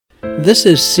This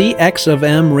is CX of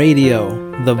M Radio,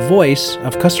 the voice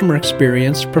of customer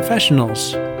experience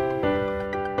professionals.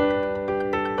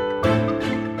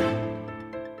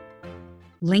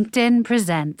 LinkedIn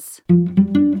presents.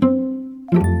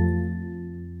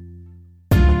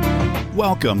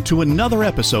 Welcome to another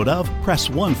episode of Press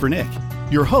One for Nick.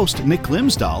 Your host, Nick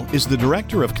Glimsdahl, is the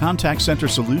Director of Contact Center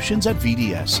Solutions at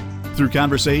VDS. Through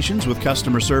conversations with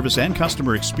customer service and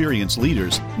customer experience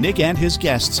leaders, Nick and his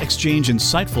guests exchange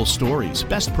insightful stories,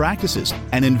 best practices,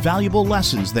 and invaluable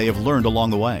lessons they have learned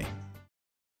along the way.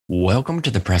 Welcome to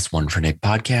the Press One for Nick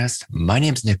podcast. My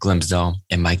name is Nick Glimsdahl,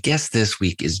 and my guest this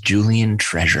week is Julian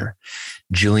Treasure.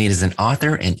 Julian is an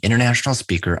author and international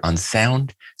speaker on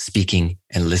sound, speaking,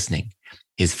 and listening.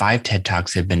 His 5 TED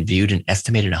Talks have been viewed an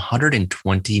estimated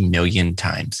 120 million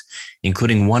times,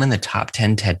 including one in the top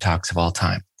 10 TED Talks of all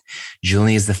time.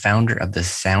 Julian is the founder of the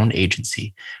Sound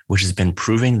Agency, which has been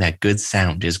proving that good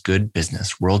sound is good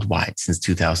business worldwide since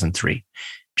 2003.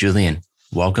 Julian,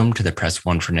 welcome to the Press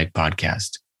One for Nick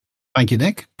podcast. Thank you,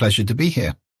 Nick. Pleasure to be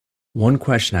here. One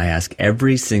question I ask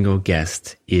every single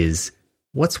guest is,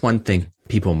 what's one thing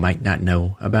people might not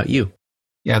know about you?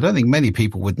 Yeah, I don't think many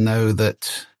people would know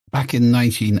that back in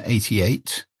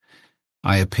 1988,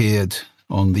 I appeared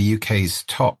on the UK's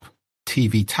top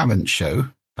TV talent show.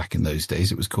 Back in those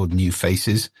days, it was called New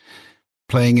Faces,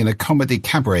 playing in a comedy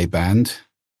cabaret band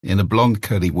in a blonde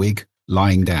curly wig,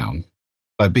 lying down.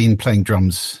 I've been playing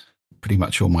drums pretty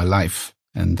much all my life,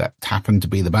 and that happened to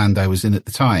be the band I was in at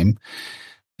the time.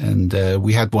 And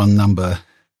we had one number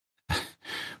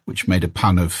which made a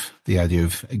pun of the idea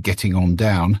of getting on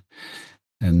down,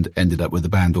 and ended up with the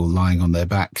band all lying on their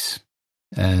backs.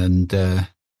 And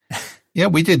yeah,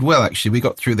 we did well, actually. We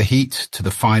got through the heat to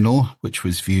the final, which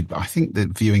was viewed, I think the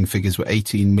viewing figures were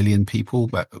 18 million people,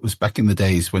 but it was back in the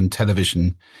days when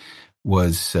television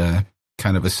was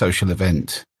kind of a social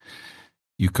event.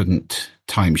 You couldn't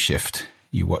time shift.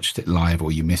 You watched it live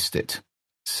or you missed it.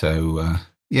 So,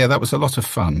 yeah, that was a lot of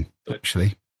fun,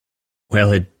 actually.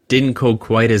 Well, it didn't go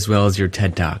quite as well as your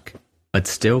TED Talk, but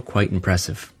still quite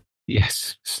impressive.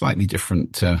 Yes, slightly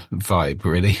different vibe,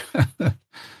 really.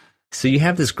 So you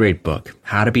have this great book,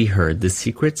 How to Be Heard, The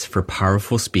Secrets for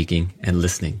Powerful Speaking and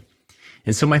Listening.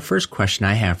 And so my first question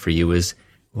I have for you is,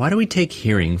 why do we take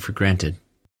hearing for granted?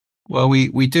 Well,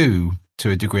 we do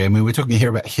to a degree. I mean, we're talking here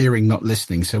about hearing, not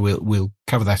listening, so we'll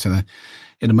cover that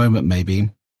in a moment, maybe.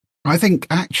 I think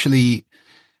actually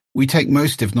we take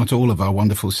most, if not all, of our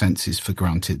wonderful senses for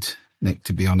granted, Nick,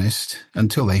 to be honest,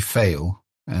 until they fail.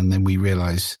 And then we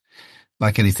realize,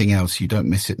 like anything else, you don't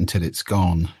miss it until it's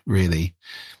gone, really.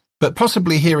 But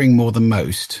possibly hearing more than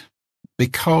most,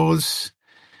 because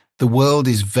the world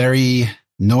is very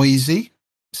noisy.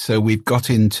 So we've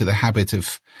got into the habit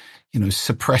of,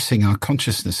 suppressing our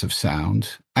consciousness of sound.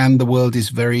 And the world is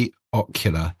very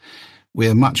ocular.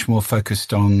 We're much more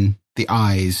focused on the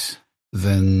eyes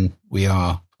than we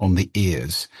are on the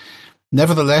ears.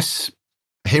 Nevertheless,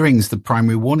 hearing's the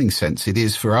primary warning sense. It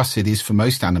is for us. It is for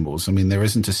most animals. I mean, there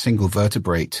isn't a single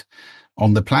vertebrate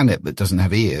on the planet that doesn't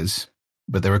have ears,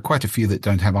 but there are quite a few that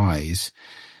don't have eyes.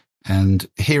 And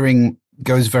hearing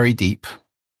goes very deep,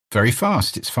 very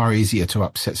fast. It's far easier to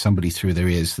upset somebody through their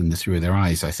ears than through their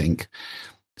eyes, I think.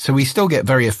 So we still get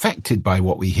very affected by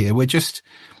what we hear. We're just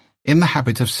in the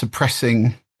habit of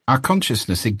suppressing our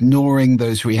consciousness, ignoring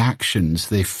those reactions,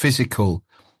 the physical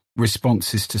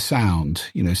responses to sound.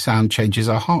 Sound changes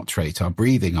our heart rate, our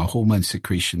breathing, our hormone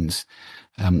secretions,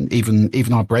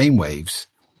 even our brain waves.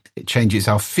 It changes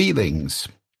our feelings.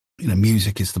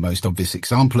 Music is the most obvious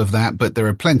example of that, but there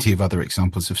are plenty of other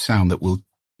examples of sound that will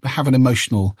have an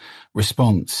emotional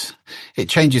response. It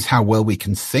changes how well we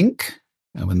can think.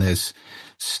 When there's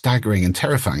staggering and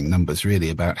terrifying numbers, really,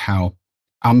 about how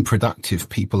unproductive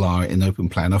people are in open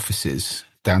plan offices,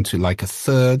 down to like a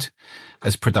third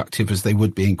as productive as they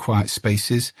would be in quiet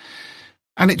spaces.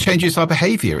 And it changes our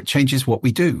behavior. It changes what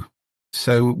we do.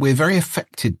 So we're very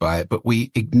affected by it, but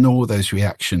we ignore those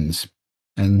reactions.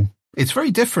 And it's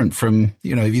very different from,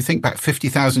 if you think back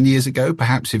 50,000 years ago,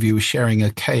 perhaps if you were sharing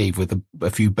a cave with a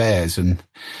few bears and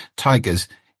tigers,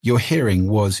 your hearing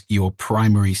was your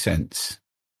primary sense,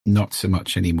 not so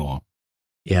much anymore.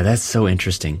 Yeah, that's so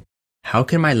interesting. How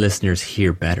can my listeners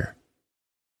hear better?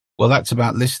 Well, that's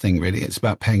about listening, really. It's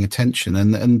about paying attention.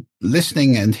 And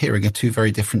listening and hearing are two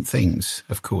very different things,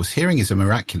 of course. Hearing is a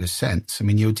miraculous sense. I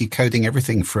mean, you're decoding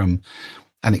everything from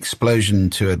an explosion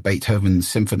to a Beethoven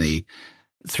symphony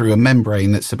through a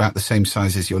membrane that's about the same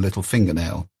size as your little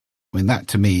fingernail. I mean, that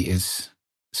to me is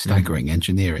staggering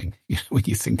engineering when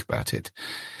you think about it.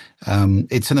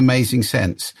 It's an amazing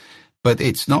sense, but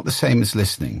it's not the same as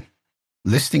listening.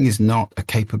 listening is not a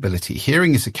capability.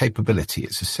 Hearing is a capability.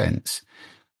 It's a sense.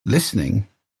 Listening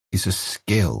is a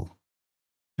skill.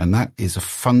 And that is a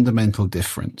fundamental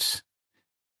difference.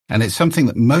 And it's something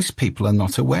that most people are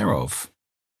not aware of.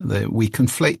 We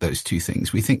conflate those two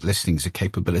things. We think listening is a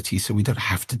capability, so we don't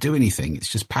have to do anything.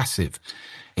 It's just passive.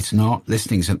 It's not.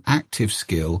 Listening is an active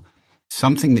skill,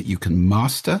 something that you can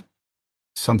master,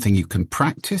 something you can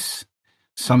practice,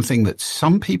 something that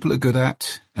some people are good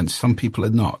at and some people are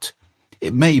not.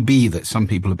 It may be that some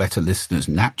people are better listeners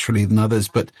naturally than others,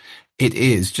 but it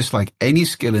is, just like any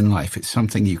skill in life, it's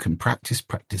something you can practice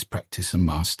and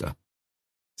master.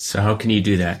 So how can you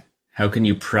do that? How can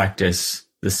you practice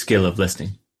the skill of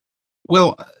listening?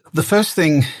 Well, the first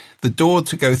thing, the door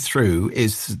to go through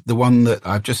is the one that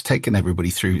I've just taken everybody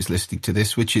through who's listening to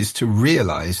this, which is to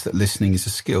realize that listening is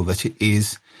a skill, that it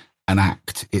is an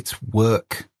act, it's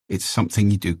work, it's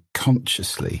something you do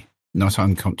consciously, not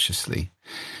unconsciously.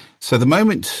 So the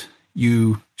moment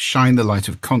you shine the light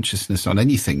of consciousness on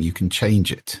anything, you can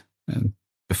change it. And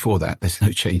before that, there's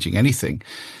no changing anything.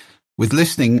 With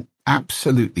listening,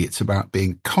 absolutely, it's about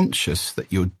being conscious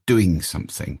that you're doing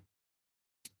something.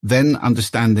 Then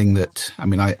understanding that,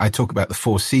 I talk about the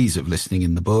 4 C's of listening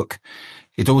in the book.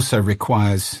 It also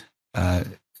requires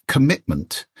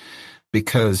commitment,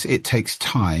 because it takes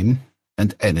time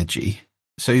and energy.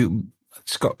 So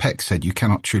Scott Peck said you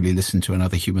cannot truly listen to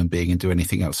another human being and do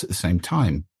anything else at the same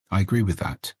time. I agree with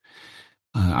that.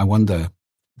 I wonder,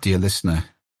 dear listener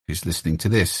who's listening to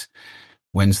this,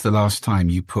 when's the last time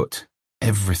you put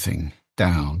everything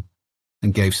down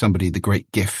and gave somebody the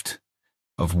great gift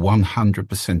of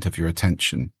 100% of your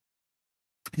attention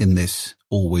in this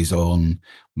always-on,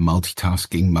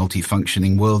 multitasking,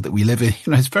 multifunctioning world that we live in?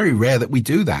 It's very rare that we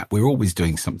do that. We're always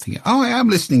doing something. Oh, I am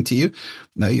listening to you.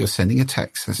 No, you're sending a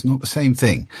text. That's not the same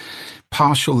thing.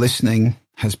 Partial listening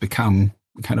has become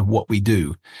kind of what we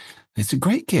do. It's a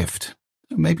great gift.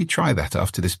 Maybe try that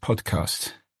after this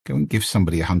podcast. Go and give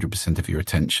somebody 100% of your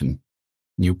attention.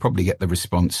 And you'll probably get the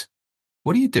response,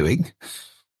 "What are you doing?"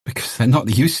 Because they're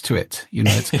not used to it.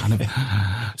 It's kind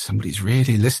of, somebody's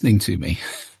really listening to me.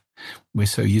 We're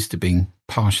so used to being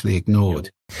partially ignored.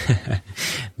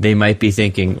 They might be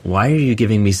thinking, why are you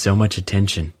giving me so much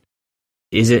attention?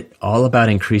 Is it all about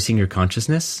increasing your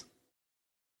consciousness?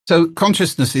 So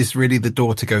consciousness is really the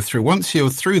door to go through. Once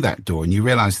you're through that door and you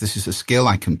realize this is a skill,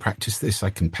 I can practice this, I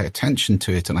can pay attention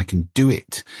to it, and I can do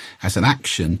it as an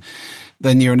action,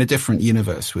 then you're in a different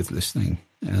universe with listening.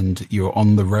 And you're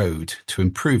on the road to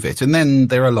improve it. And then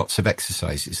there are lots of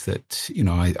exercises that,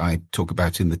 I talk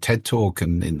about in the TED Talk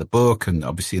and in the book, and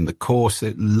obviously in the course. There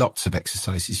are lots of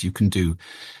exercises you can do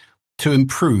to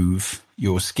improve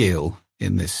your skill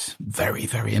in this very,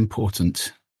 very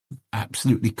important,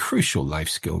 absolutely crucial life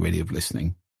skill, really, of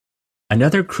listening.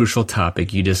 Another crucial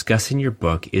topic you discuss in your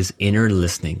book is inner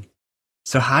listening.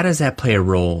 So how does that play a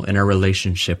role in our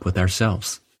relationship with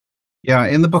ourselves? Yeah,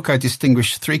 in the book, I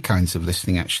distinguish 3 kinds of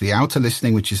listening, actually. Outer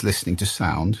listening, which is listening to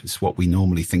sound. It's what we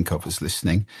normally think of as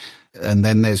listening. And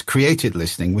then there's created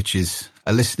listening, which is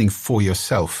a listening for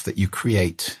yourself that you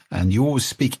create. And you always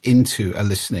speak into a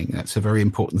listening. That's a very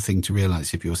important thing to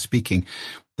realize if you're speaking,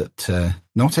 that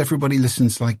not everybody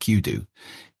listens like you do.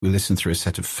 We listen through a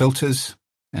set of filters,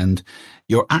 and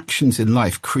your actions in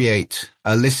life create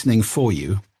a listening for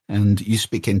you. And you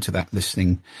speak into that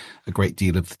listening a great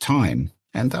deal of the time.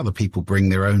 And other people bring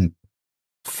their own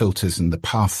filters and the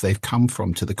path they've come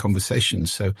from to the conversation.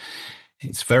 So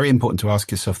it's very important to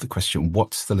ask yourself the question,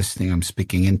 what's the listening I'm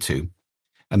speaking into?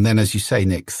 And then, as you say,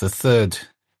 Nick, the third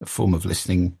form of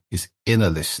listening is inner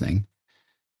listening.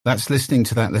 That's listening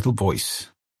to that little voice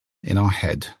in our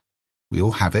head. We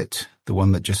all have it. The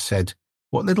one that just said,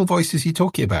 "What little voice is he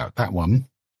talking about?" That one.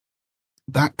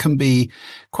 That can be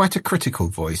quite a critical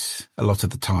voice a lot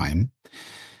of the time.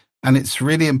 And it's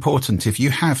really important if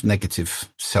you have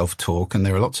negative self-talk, and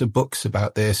there are lots of books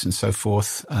about this and so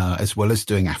forth, as well as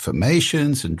doing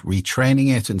affirmations and retraining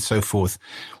it and so forth.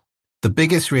 The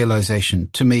biggest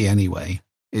realization, to me anyway,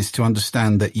 is to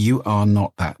understand that you are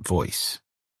not that voice.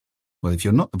 Well, if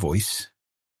you're not the voice,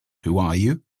 who are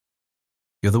you?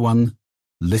 You're the one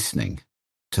listening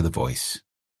to the voice.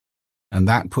 And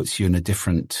that puts you in a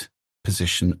different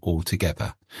position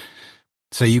altogether.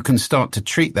 So you can start to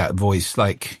treat that voice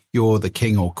like you're the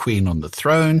king or queen on the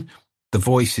throne. The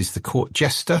voice is the court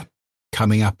jester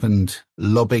coming up and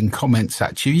lobbing comments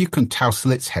at you. You can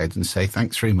tousle its head and say,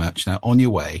 "Thanks very much. Now on your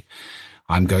way.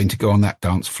 I'm going to go on that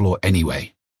dance floor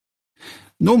anyway."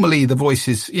 Normally the voice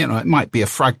is, it might be a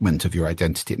fragment of your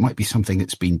identity. It might be something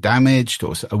that's been damaged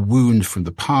or a wound from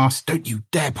the past. Don't you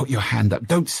dare put your hand up.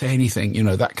 Don't say anything.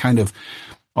 That kind of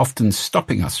often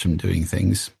stopping us from doing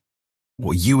things.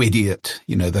 or you idiot,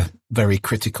 the very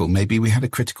critical. Maybe we had a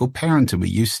critical parent and we're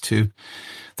used to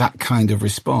that kind of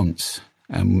response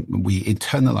and we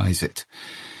internalize it.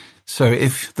 So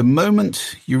if the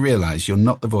moment you realize you're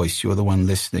not the voice, you're the one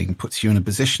listening, puts you in a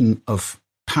position of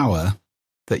power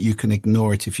that you can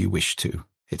ignore it if you wish to.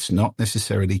 It's not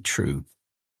necessarily true.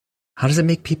 How does it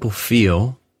make people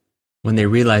feel when they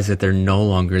realize that they're no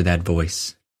longer that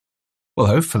voice? Well,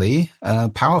 hopefully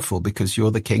powerful, because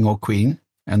you're the king or queen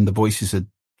and the voice is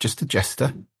just a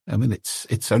jester. I mean,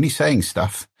 it's only saying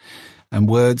stuff, and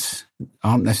words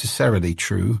aren't necessarily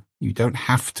true. You don't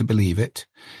have to believe it.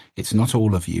 It's not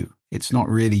all of you. It's not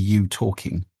really you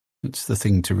talking. It's the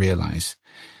thing to realize.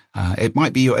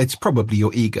 It's probably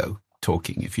your ego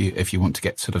talking if you want to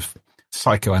get sort of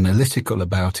psychoanalytical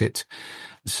about it.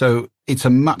 So it's a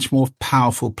much more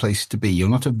powerful place to be. You're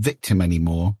not a victim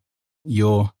anymore.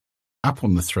 You're up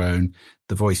on the throne.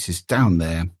 The voice is down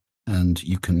there, and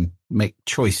you can make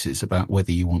choices about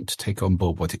whether you want to take on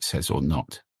board what it says or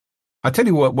not. I tell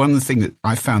you what, one thing that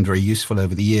I found very useful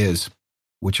over the years,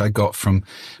 which I got from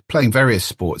playing various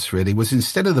sports really, was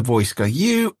instead of the voice going,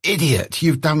 "You idiot,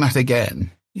 you've done that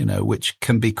again," which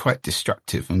can be quite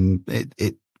destructive, and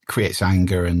it creates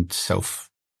anger and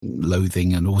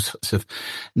self-loathing and all sorts of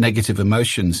negative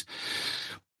emotions.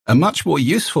 A much more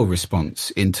useful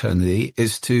response internally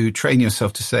is to train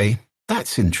yourself to say,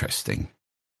 "That's interesting.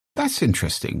 That's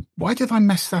interesting. Why did I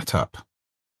mess that up?"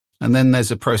 And then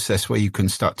there's a process where you can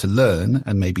start to learn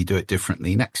and maybe do it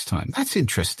differently next time. "That's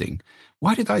interesting.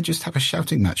 Why did I just have a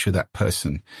shouting match with that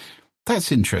person?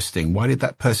 That's interesting. Why did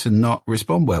that person not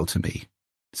respond well to me?"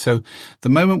 So the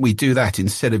moment we do that,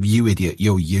 instead of "you idiot,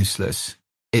 you're useless,"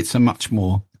 it's a much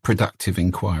more productive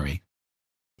inquiry.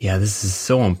 Yeah, this is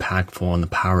so impactful on the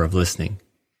power of listening.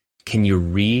 Can you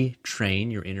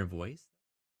retrain your inner voice?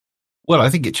 Well,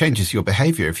 I think it changes your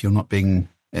behavior if you're not being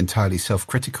entirely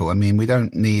self-critical. I mean,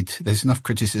 there's enough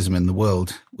criticism in the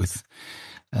world with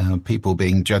people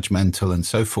being judgmental and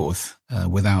so forth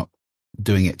without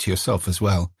doing it to yourself as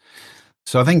well.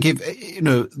 So I think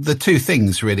the two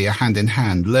things really are hand in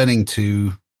hand, learning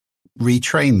to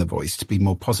retrain the voice to be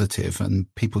more positive,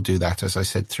 and people do that, as I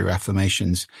said, through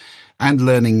affirmations, and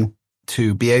learning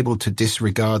to be able to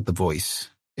disregard the voice.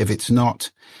 If it's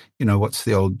not, what's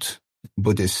the old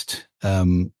Buddhist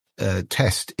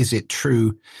test? Is it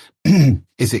true?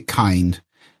 Is it kind?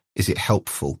 Is it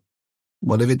helpful?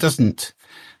 Well, if it doesn't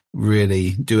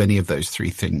really do any of those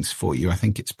three things for you, I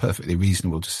think it's perfectly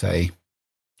reasonable to say,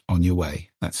 "On your way."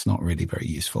 That's not really very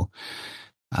useful.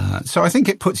 So I think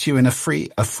it puts you in a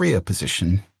freer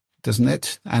position, doesn't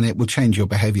it? And it will change your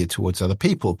behavior towards other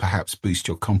people, perhaps boost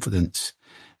your confidence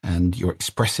and your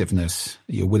expressiveness.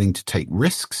 You're willing to take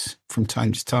risks from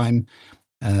time to time.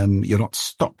 You're not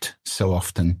stopped so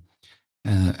often.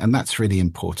 And that's really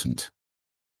important.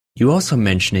 You also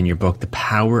mention in your book the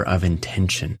power of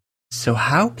intention. So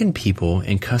how can people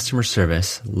in customer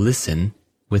service listen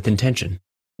with intention?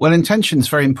 Well, intention is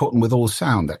very important with all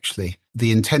sound, actually.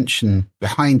 The intention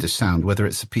behind a sound, whether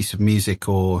it's a piece of music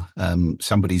or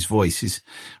somebody's voice, is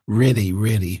really,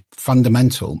 really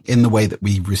fundamental in the way that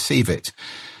we receive it.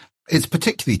 It's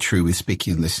particularly true with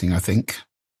speaking and listening, I think.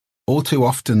 All too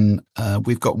often,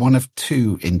 we've got one of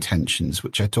two intentions,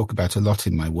 which I talk about a lot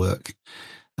in my work,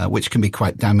 which can be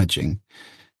quite damaging.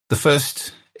 The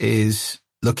first is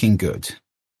looking good.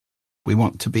 We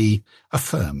want to be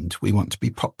affirmed. We want to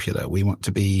be popular. We want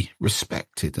to be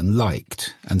respected and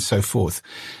liked and so forth.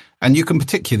 And you can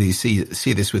particularly see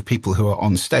this with people who are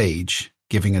on stage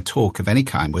giving a talk of any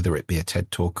kind, whether it be a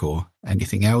TED talk or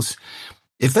anything else.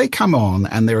 If they come on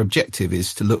and their objective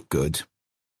is to look good,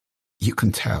 you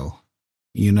can tell.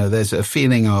 There's a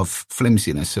feeling of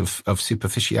flimsiness, of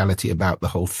superficiality about the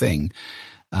whole thing,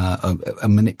 a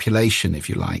manipulation, if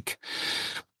you like.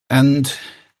 And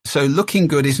so looking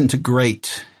good isn't a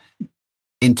great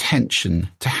intention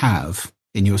to have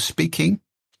in your speaking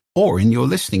or in your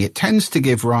listening. It tends to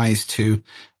give rise to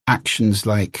actions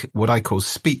like what I call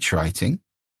speech writing,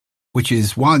 which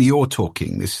is while you're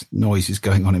talking, this noise is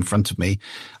going on in front of me.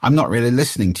 I'm not really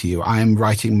listening to you. I am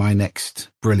writing my next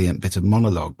brilliant bit of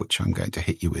monologue, which I'm going to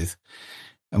hit you with.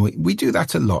 And we do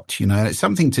that a lot, and it's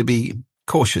something to be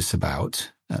cautious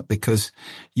about because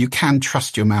you can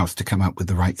trust your mouth to come up with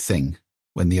the right thing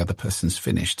when the other person's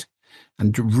finished.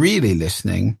 And really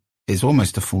listening is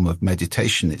almost a form of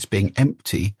meditation. It's being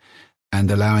empty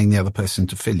and allowing the other person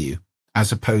to fill you,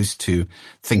 as opposed to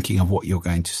thinking of what you're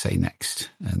going to say next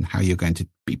and how you're going to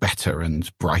be better and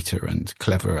brighter and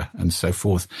cleverer and so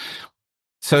forth.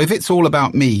 So if it's all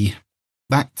about me,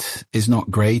 that is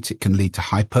not great. It can lead to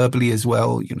hyperbole as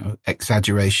well,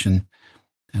 exaggeration.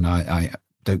 And I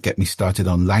Don't get me started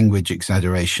on language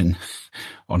exaggeration,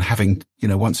 on having,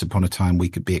 once upon a time we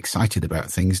could be excited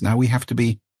about things. Now we have to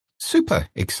be super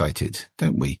excited,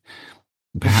 don't we?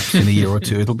 Perhaps in a year or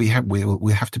two,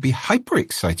 we'll have to be hyper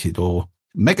excited or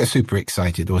mega super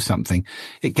excited or something.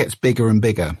 It gets bigger and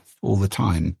bigger all the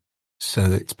time. So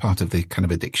it's part of the kind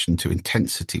of addiction to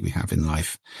intensity we have in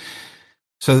life.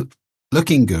 So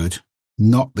looking good,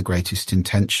 not the greatest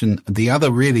intention. The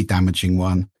other really damaging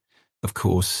one, of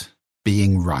course,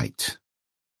 being right.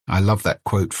 I love that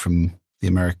quote from the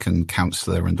American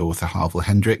counselor and author Harville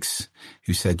Hendrix,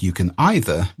 who said, you can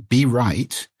either be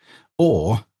right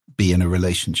or be in a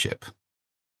relationship.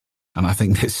 And I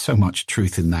think there's so much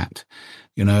truth in that.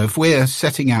 If we're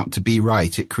setting out to be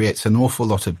right, it creates an awful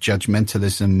lot of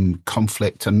judgmentalism,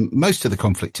 conflict, and most of the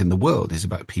conflict in the world is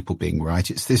about people being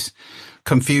right. It's this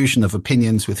confusion of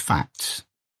opinions with facts.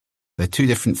 They're two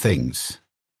different things.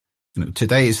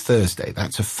 Today is Thursday.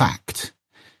 That's a fact.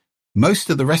 Most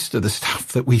of the rest of the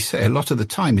stuff that we say a lot of the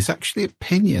time is actually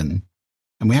opinion.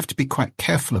 And we have to be quite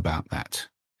careful about that.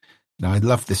 I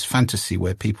love this fantasy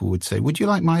where people would say, would you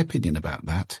like my opinion about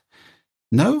that?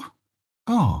 No?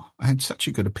 Oh, I had such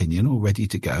a good opinion all ready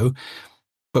to go.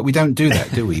 But we don't do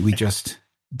that, do we? We just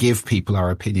give people our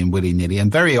opinion willy-nilly.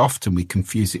 And very often we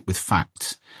confuse it with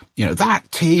facts.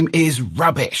 That team is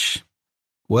rubbish.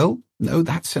 Well, no,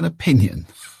 that's an opinion.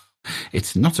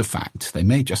 It's not a fact. They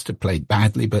may just have played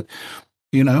badly, but,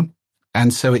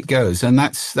 and so it goes. And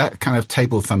that kind of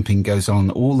table thumping goes on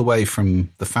all the way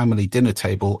from the family dinner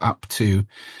table up to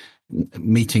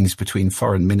meetings between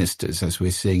foreign ministers, as we're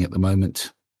seeing at the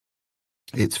moment.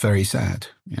 It's very sad.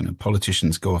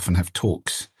 Politicians go off and have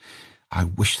talks. I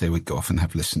wish they would go off and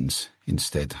have listens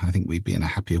instead. I think we'd be in a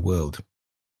happier world.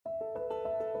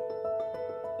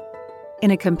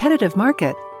 In a competitive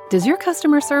market, does your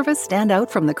customer service stand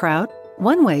out from the crowd?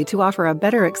 One way to offer a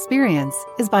better experience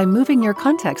is by moving your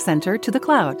contact center to the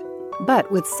cloud.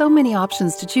 But with so many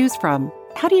options to choose from,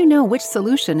 how do you know which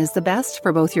solution is the best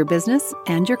for both your business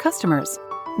and your customers?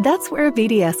 That's where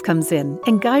VDS comes in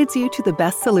and guides you to the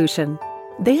best solution.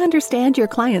 They understand your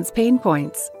clients' pain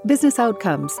points, business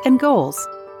outcomes, and goals.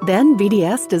 Then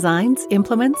VDS designs,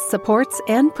 implements, supports,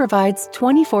 and provides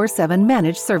 24/7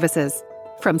 managed services.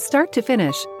 From start to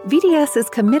finish, VDS is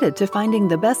committed to finding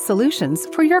the best solutions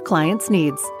for your clients'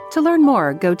 needs. To learn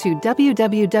more, go to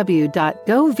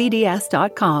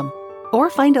www.govds.com or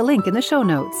find a link in the show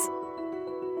notes.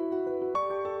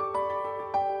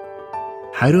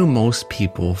 How do most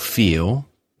people feel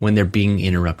when they're being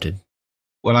interrupted?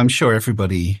 Well, I'm sure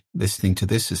everybody listening to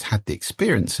this has had the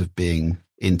experience of being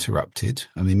interrupted.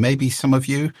 I mean, maybe some of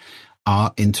you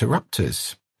are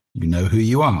interrupters. You know who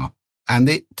you are. And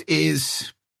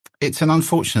it's an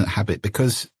unfortunate habit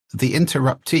because the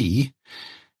interruptee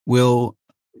will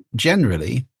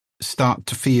generally start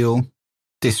to feel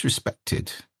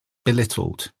disrespected,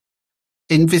 belittled,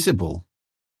 invisible,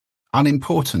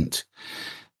 unimportant.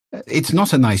 It's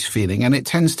not a nice feeling, and it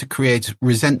tends to create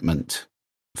resentment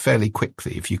fairly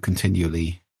quickly if you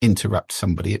continually interrupt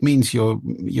somebody. It means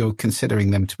you're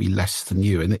considering them to be less than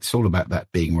you, and it's all about that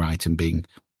being right and being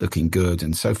looking good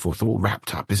and so forth, all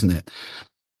wrapped up, isn't it?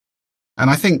 And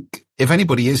I think if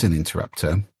anybody is an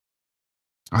interrupter,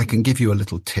 I can give you a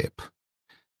little tip.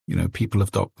 People have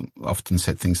often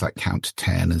said things like count to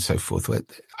 10 and so forth.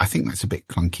 I think that's a bit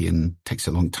clunky and takes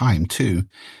a long time too.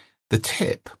 The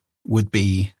tip would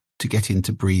be to get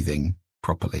into breathing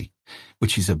properly,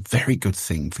 which is a very good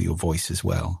thing for your voice as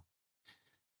well.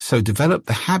 So develop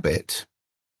the habit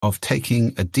of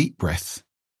taking a deep breath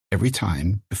every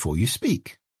time before you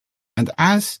speak. And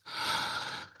as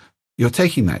you're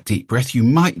taking that deep breath, you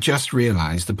might just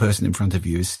realize the person in front of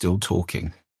you is still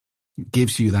talking. It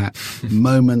gives you that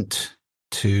moment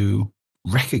to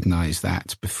recognize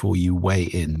that before you weigh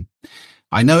in.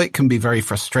 I know it can be very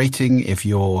frustrating if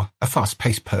you're a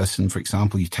fast-paced person, for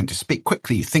example. You tend to speak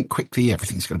quickly, you think quickly,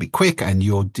 everything's going to be quick, and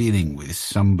you're dealing with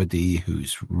somebody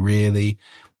who's really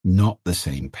not the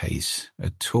same pace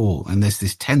at all. And there's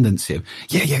this tendency of,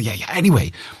 yeah.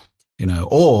 Anyway,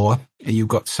 or you've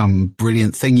got some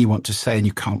brilliant thing you want to say and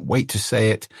you can't wait to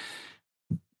say it.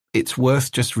 It's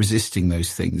worth just resisting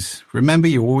those things. Remember,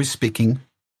 you're always speaking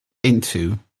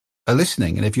into a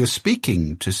listening. And if you're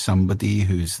speaking to somebody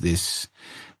who's this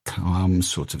calm,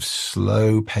 sort of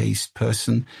slow-paced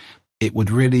person, it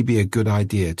would really be a good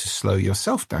idea to slow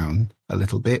yourself down a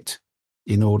little bit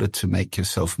in order to make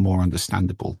yourself more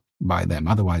understandable by them.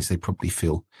 Otherwise, they probably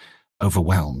feel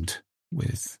overwhelmed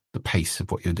with the pace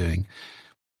of what you're doing.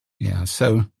 Yeah,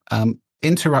 so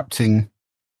interrupting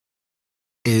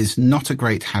is not a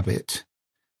great habit.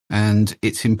 And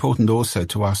it's important also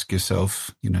to ask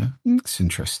yourself, it's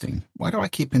interesting. Why do I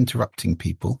keep interrupting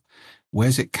people?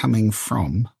 Where's it coming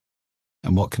from?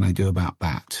 And what can I do about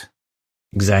that?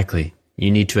 Exactly.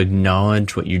 You need to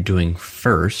acknowledge what you're doing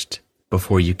first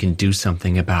before you can do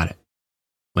something about it.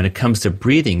 When it comes to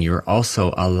breathing, you're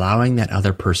also allowing that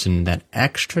other person that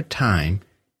extra time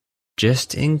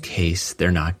just in case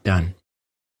they're not done.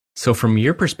 So from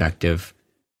your perspective,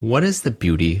 what is the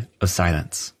beauty of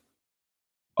silence?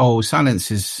 Oh,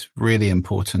 silence is really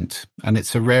important. And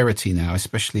it's a rarity now,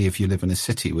 especially if you live in a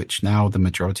city, which now the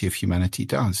majority of humanity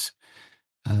does.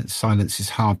 Silence is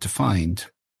hard to find.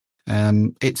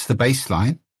 It's the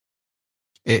baseline.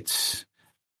 It's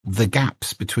the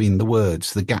gaps between the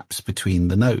words, the gaps between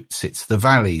the notes. It's the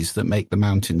valleys that make the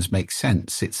mountains make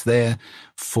sense. It's there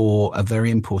for a very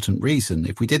important reason.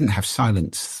 If we didn't have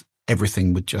silence,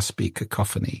 everything would just be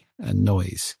cacophony and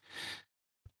noise.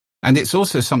 And it's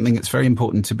also something that's very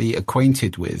important to be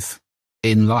acquainted with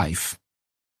in life.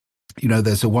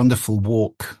 There's a wonderful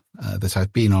walk that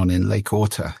I've been on in Lake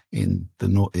Orta in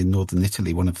northern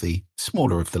Italy, one of the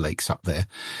smaller of the lakes up there.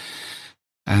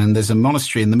 And there's a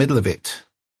monastery in the middle of it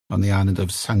on the island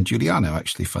of San Giuliano,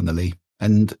 actually, funnily.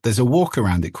 And there's a walk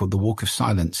around it called the Walk of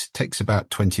Silence. It takes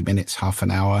about 20 minutes, half an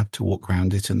hour to walk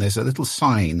around it. And there's a little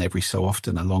sign every so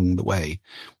often along the way.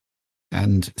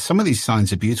 And some of these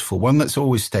signs are beautiful. One that's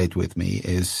always stayed with me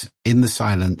is, in the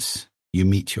silence, you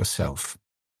meet yourself.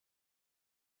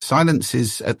 Silence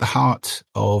is at the heart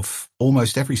of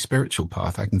almost every spiritual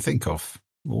path I can think of.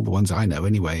 All the ones I know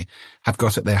anyway, have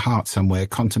got at their heart somewhere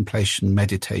contemplation,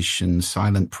 meditation,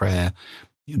 silent prayer,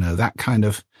 that kind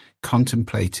of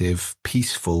contemplative,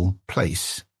 peaceful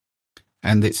place.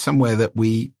 And it's somewhere that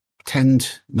we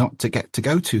tend not to get to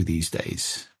go to these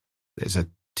days. There's a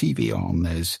TV on,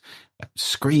 there's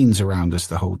screens around us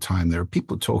the whole time. There are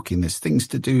people talking, there's things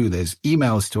to do, there's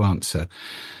emails to answer.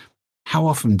 How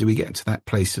often do we get to that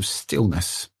place of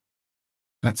stillness?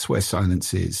 That's where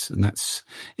silence is. And that's,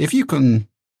 if you can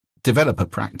develop a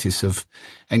practice of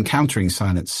encountering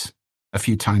silence a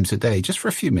few times a day, just for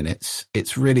a few minutes,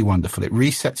 it's really wonderful. It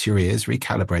resets your ears,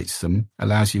 recalibrates them,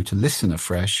 allows you to listen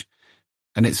afresh.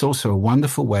 And it's also a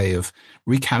wonderful way of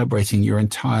recalibrating your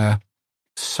entire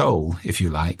soul, if you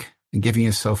like, and giving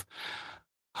yourself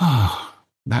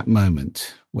that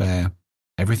moment where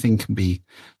everything can be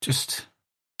just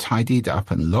tidied up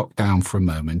and locked down for a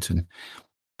moment, and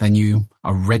then you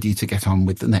are ready to get on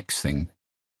with the next thing.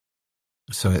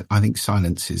 So I think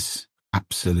silence is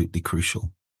absolutely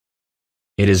crucial.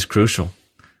 It is crucial.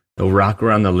 The rock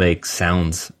around the lake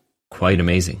sounds quite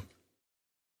amazing.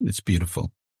 It's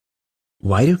beautiful.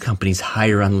 Why do companies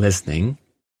hire on listening,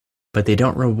 but they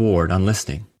don't reward on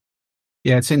listening?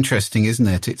 Yeah, it's interesting, isn't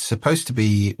it? It's supposed to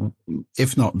be,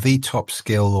 if not the top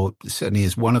skill, or certainly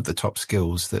is one of the top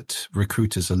skills that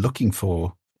recruiters are looking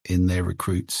for in their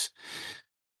recruits.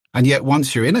 And yet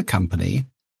once you're in a company,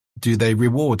 do they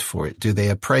reward for it? Do they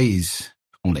appraise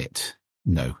on it?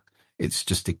 No, it's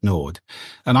just ignored.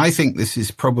 And I think this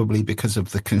is probably because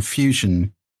of the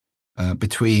confusion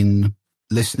between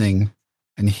listening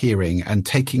and hearing, and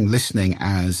taking listening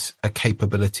as a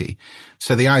capability.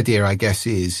 So the idea, I guess,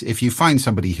 is if you find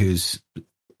somebody who's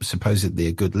supposedly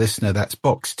a good listener, that's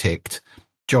box ticked,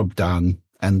 job done,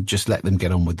 and just let them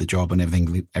get on with the job and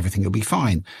everything will be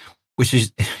fine, which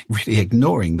is really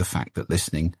ignoring the fact that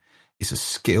listening is a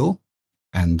skill.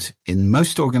 And in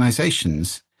most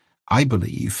organizations, I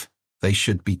believe they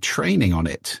should be training on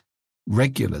it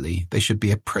regularly. They should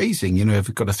be appraising, if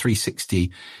you've got a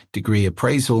 360-degree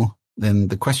appraisal, then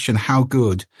the question, how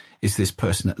good is this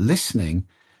person at listening,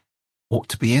 ought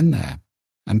to be in there.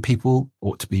 And people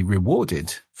ought to be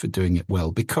rewarded for doing it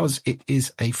well, because it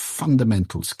is a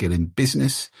fundamental skill in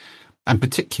business, and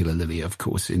particularly, of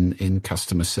course, in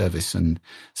customer service and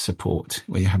support,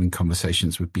 where you're having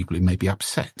conversations with people who may be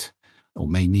upset or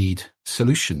may need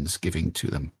solutions giving to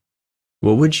them.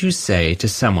 What would you say to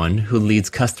someone who leads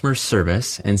customer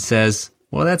service and says,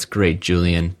 well, that's great,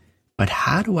 Julian, but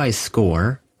how do I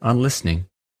score on listening?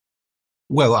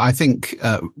 Well, I think,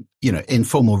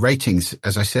 informal ratings,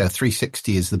 as I say, a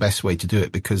 360 is the best way to do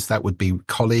it, because that would be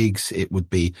colleagues. It would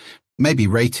be maybe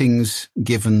ratings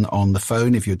given on the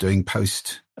phone if you're doing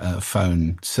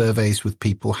post-phone surveys with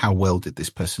people. How well did this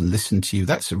person listen to you?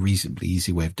 That's a reasonably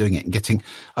easy way of doing it, and getting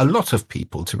a lot of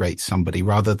people to rate somebody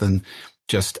rather than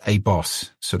just a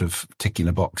boss sort of ticking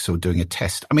a box or doing a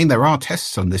test. I mean, there are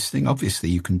tests on listening. Obviously,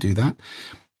 you can do that.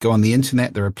 Go on the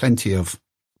internet. There are plenty of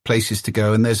places to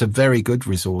go. And there's a very good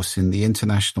resource in the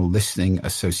International Listening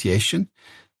Association.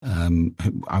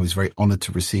 I was very honored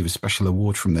to receive a special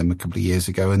award from them a couple of years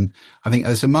ago. And I think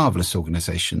there's a marvelous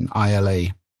organization,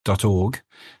 ILA.org,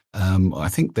 I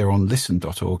think they're on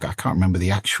listen.org. I can't remember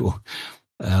the actual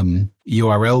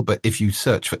URL, but if you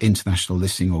search for International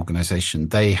Listening Organization,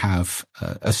 they have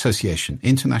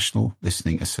International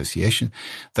Listening Association.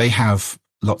 They have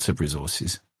lots of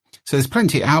resources. So there's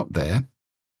plenty out there.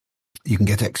 You can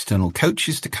get external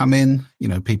coaches to come in,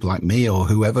 people like me or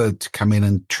whoever to come in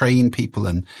and train people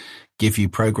and give you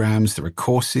programs. There are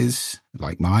courses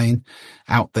like mine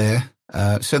out there.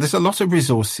 So there's a lot of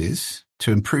resources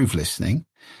to improve listening,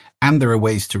 and there are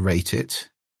ways to rate it.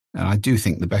 And I do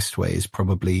think the best way is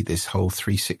probably this whole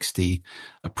 360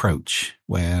 approach,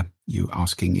 where you're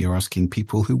asking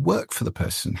people who work for the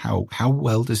person, how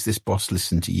well does this boss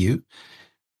listen to you?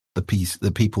 The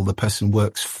people the person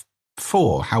works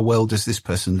for, how well does this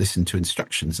person listen to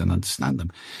instructions and understand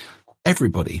them?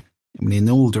 Everybody, in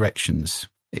all directions,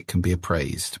 it can be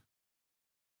appraised.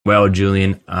 Well,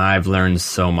 Julian, I've learned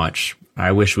so much.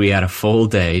 I wish we had a full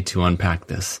day to unpack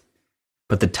this.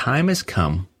 But the time has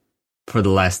come for the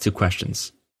last two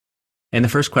questions. And the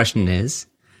first question is,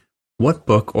 what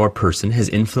book or person has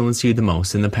influenced you the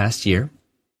most in the past year?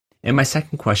 And my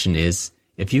second question is,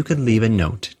 if you could leave a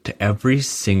note to every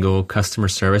single customer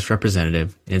service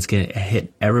representative and it's going to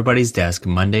hit everybody's desk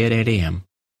Monday at 8 a.m.,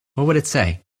 what would it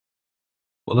say?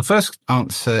 Well, the first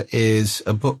answer is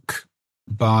a book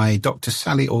by Dr.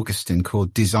 Sally Augustin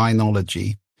called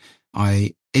Designology.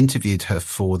 I interviewed her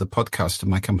for the podcast of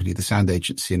my company, The Sound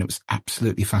Agency, and it was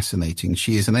absolutely fascinating.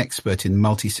 She is an expert in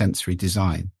multisensory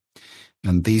design.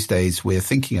 And these days we're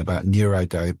thinking about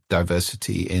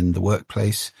neurodiversity in the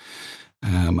workplace.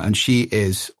 And she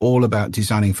is all about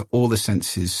designing for all the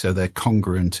senses so they're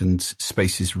congruent and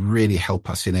spaces really help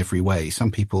us in every way.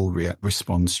 Some people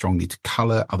respond strongly to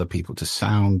color, other people to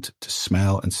sound, to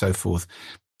smell, and so forth.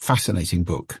 Fascinating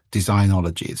book,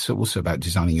 Designology. It's also about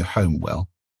designing your home well.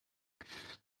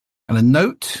 And a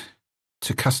note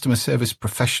to customer service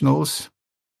professionals,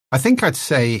 I think I'd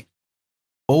say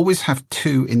always have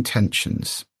two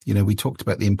intentions. We talked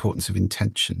about the importance of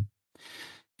intention.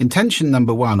 Intention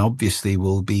number one, obviously,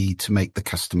 will be to make the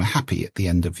customer happy at the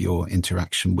end of your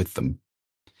interaction with them.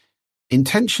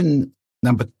 Intention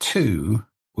number two,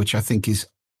 which I think is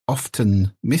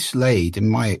often mislaid, in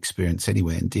my experience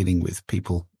anyway, in dealing with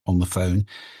people on the phone,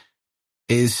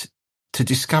 is to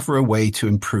discover a way to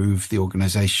improve the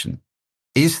organization.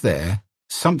 Is there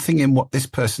something in what this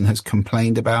person has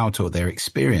complained about or their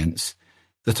experience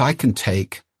that I can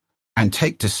take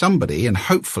to somebody, and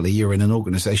hopefully you're in an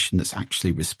organization that's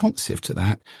actually responsive to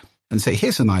that, and say,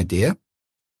 here's an idea.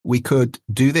 We could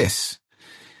do this.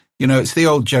 It's the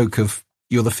old joke of,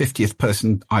 you're the 50th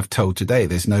person I've told today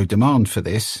there's no demand for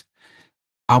this.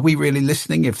 Are we really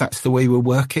listening if that's the way we're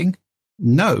working?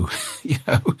 No,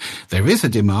 there is a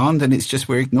demand and it's just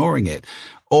we're ignoring it.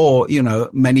 Or,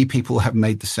 many people have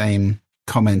made the same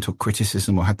comment or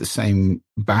criticism or had the same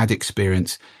bad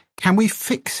experience. Can we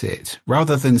fix it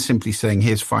rather than simply saying,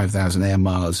 here's 5,000 air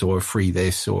miles or a free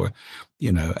this or,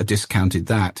 a discounted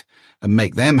that, and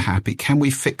make them happy? Can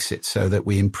we fix it so that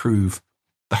we improve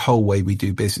the whole way we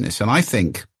do business? And I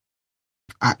think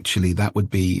actually that would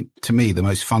be, to me, the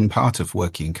most fun part of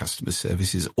working in customer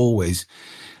service, is always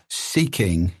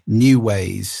seeking new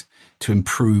ways to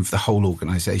improve the whole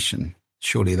organization.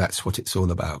 Surely that's what it's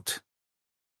all about.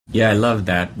 Yeah, I love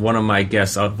that. One of my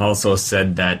guests also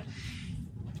said that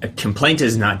a complaint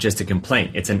is not just a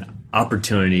complaint. It's an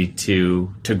opportunity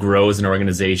to grow as an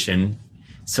organization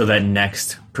so that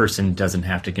next person doesn't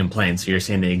have to complain. So you're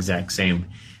saying the exact same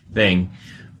thing.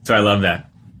 So I love that.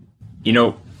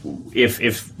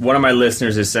 If one of my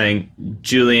listeners is saying,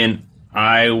 Julian,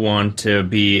 I want to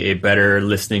be a better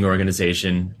listening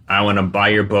organization, I want to buy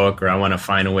your book, or I want to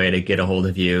find a way to get a hold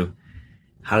of you,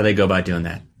 how do they go about doing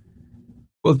that?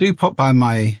 Well, do pop by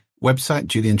my website,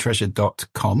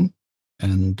 juliantreasure.com.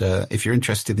 And if you're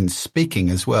interested in speaking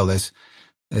as well, there's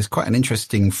quite an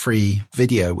interesting free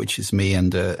video, which is me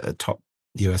and a top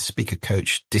US speaker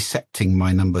coach dissecting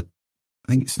my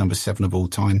I think it's number 7 of all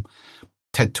time,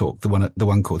 TED Talk, the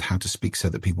one called How to Speak So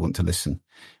That People Want to Listen.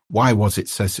 Why was it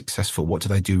so successful? What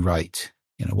did I do right?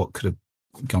 What could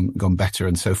have gone better,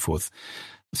 and so forth.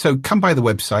 So come by the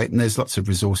website, and there's lots of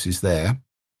resources there.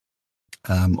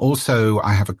 Also,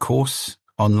 I have a course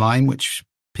online which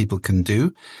people can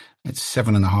do. It's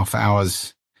 7.5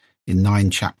 hours in 9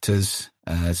 chapters.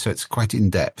 So it's quite in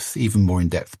depth, even more in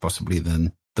depth possibly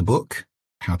than the book,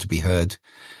 How to Be Heard.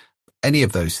 Any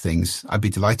of those things, I'd be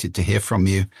delighted to hear from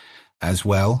you as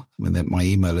well. My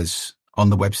email is on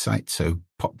the website, so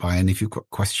pop by. And if you've got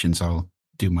questions, I'll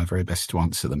do my very best to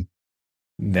answer them.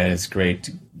 That is great.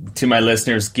 To my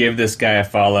listeners, give this guy a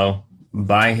follow,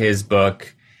 buy his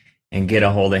book, and get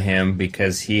a hold of him,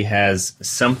 because he has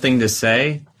something to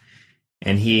say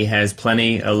and he has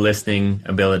plenty of listening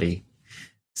ability.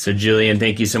 So, Julian,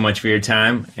 thank you so much for your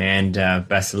time, and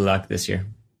best of luck this year.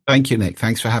 Thank you, Nick.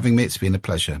 Thanks for having me. It's been a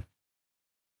pleasure.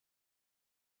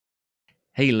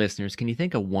 Hey, listeners, can you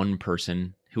think of one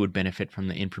person who would benefit from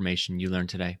the information you learned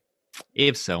today?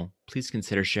 If so, please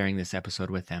consider sharing this episode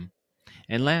with them.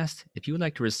 And last, if you would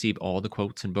like to receive all the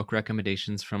quotes and book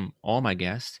recommendations from all my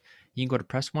guests, you can go to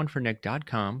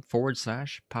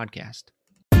pressonefornick.com/podcast.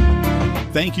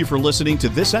 Thank you for listening to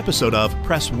this episode of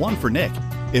Press One for Nick.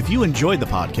 If you enjoyed the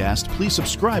podcast, please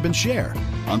subscribe and share.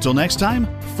 Until next time,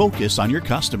 focus on your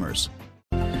customers.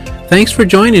 Thanks for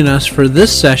joining us for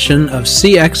this session of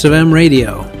CX of M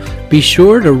Radio. Be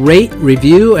sure to rate,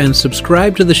 review, and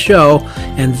subscribe to the show,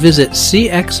 and visit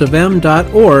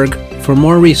cxofm.org for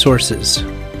more resources.